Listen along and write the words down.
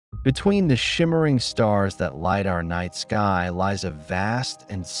Between the shimmering stars that light our night sky lies a vast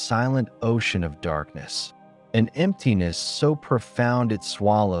and silent ocean of darkness, an emptiness so profound it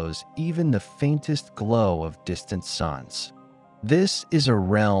swallows even the faintest glow of distant suns. This is a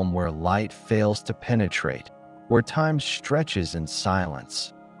realm where light fails to penetrate, where time stretches in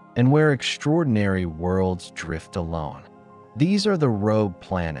silence, and where extraordinary worlds drift alone. These are the rogue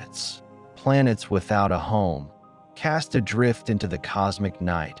planets, planets without a home, cast adrift into the cosmic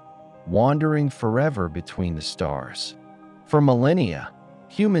night, wandering forever between the stars. For millennia,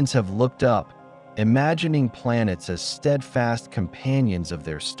 humans have looked up, imagining planets as steadfast companions of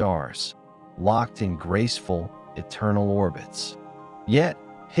their stars, locked in graceful, eternal orbits. Yet,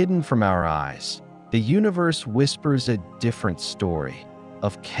 hidden from our eyes, the universe whispers a different story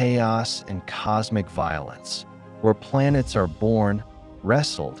of chaos and cosmic violence, where planets are born,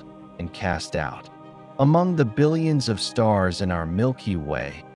 wrestled, and cast out. Among the billions of stars in our Milky Way,